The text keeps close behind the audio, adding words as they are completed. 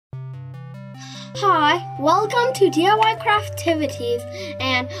Hi, welcome to DIY Craftivities,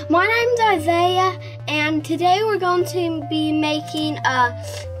 and my name's Isaiah, and today we're going to be making a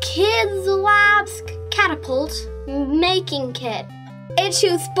KidzLabs Catapult making kit. It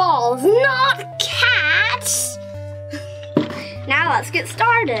shoots balls, not cats! Now let's get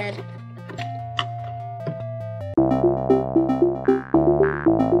started.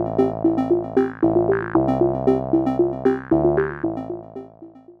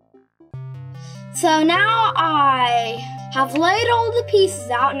 So now I have laid all the pieces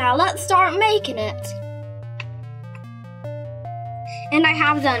out. Now let's start making it. And I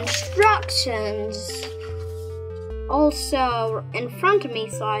have the instructions also in front of me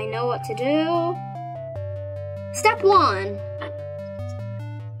so I know what to do. Step 1.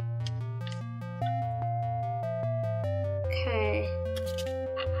 Okay.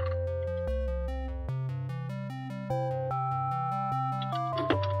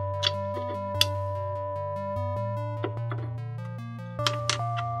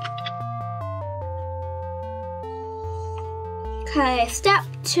 Okay, step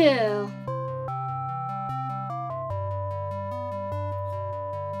 2.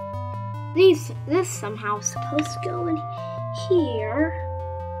 This somehow is supposed to go in here.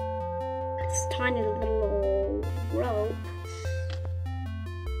 This tiny little rope.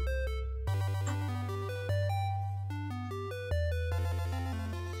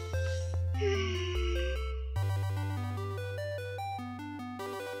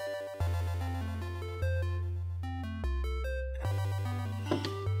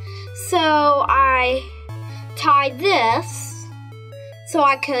 So I tied this so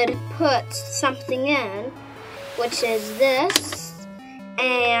I could put something in, which is this,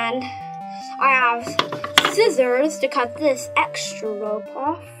 and I have scissors to cut this extra rope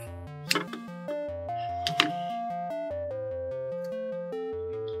off.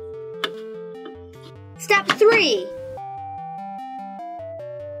 Step 3.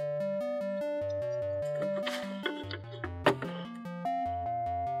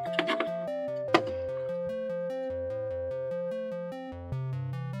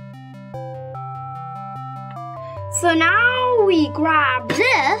 So now we grab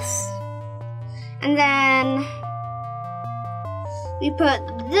this, and then we put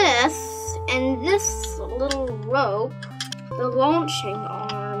this in this little rope, the launching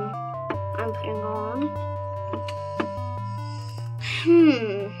arm I'm putting on.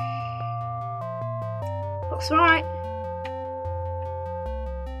 Looks right.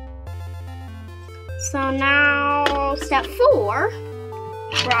 So now step 4,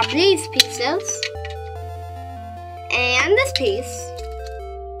 grab these pieces. And this piece,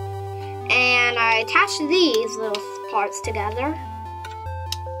 and I attach these little parts together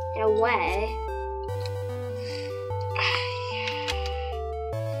in a way.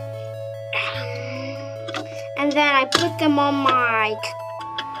 And then I put them on my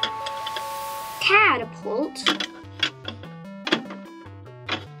catapult.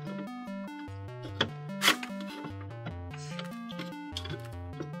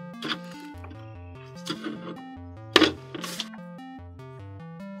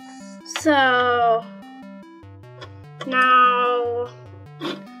 So now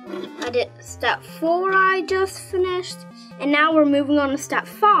I did step 4 I just finished, and now we're moving on to step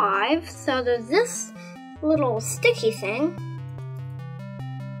 5. So there's this little sticky thing.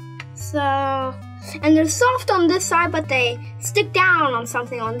 So, and they're soft on this side, but they stick down on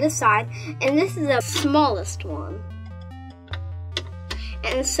something on this side, and this is the smallest one.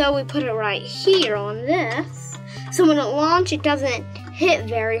 And so we put it right here on this, so when it launches it doesn't hit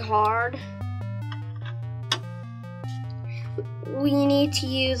very hard. We need to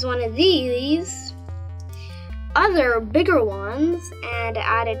use one of these other bigger ones and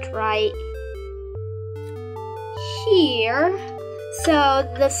add it right here so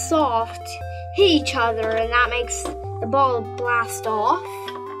the soft hit each other, and that makes the ball blast off.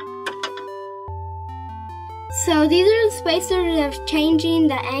 So these are the spacers of changing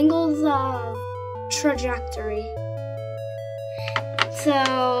the angles of trajectory.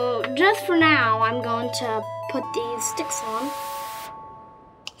 So just for now, I'm going to put these sticks on.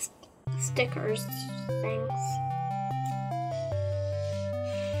 Stickers things.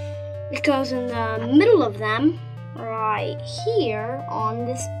 It goes in the middle of them, right here on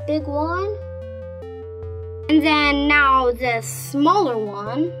this big one. And then now this smaller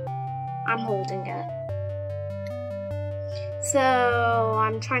one, I'm holding it. So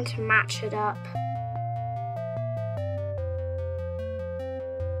I'm trying to match it up.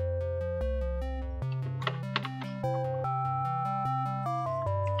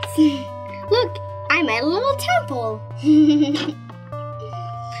 Look, I made a little temple.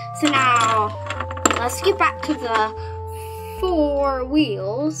 So now let's get back to the 4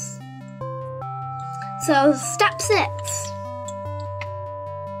 wheels. So step 6.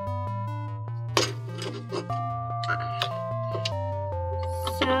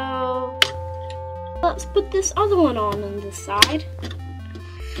 So let's put this other one on this side.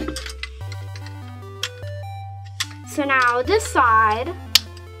 So now this side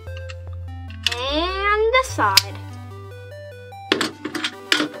and this side.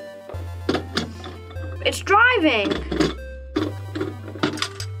 It's driving.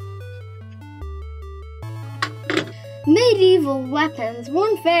 Medieval weapons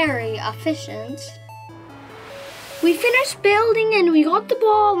weren't very efficient. We finished building and we got the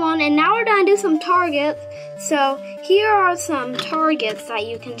ball on, and now we're gonna do some targets. So here are some targets that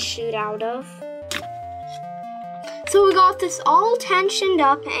you can shoot out of. So we got this all tensioned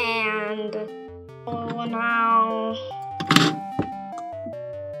up, and now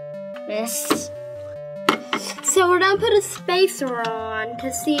miss. So we're gonna put a spacer on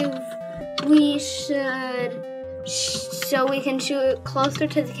to see if we should, so we can shoot closer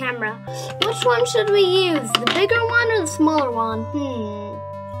to the camera. Which one should we use? The bigger one or the smaller one?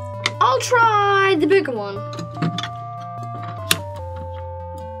 I'll try the bigger one.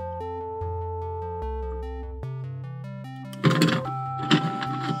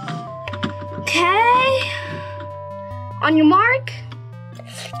 Okay. On your mark,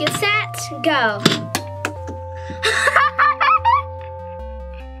 get set, go.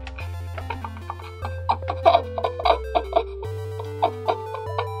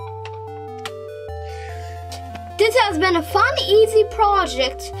 This has been a fun, easy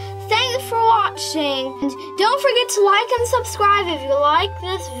project. Thanks for watching. And don't forget to like and subscribe if you like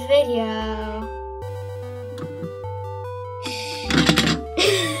this video.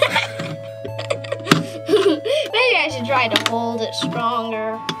 Maybe I should try to hold it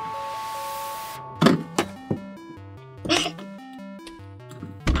stronger.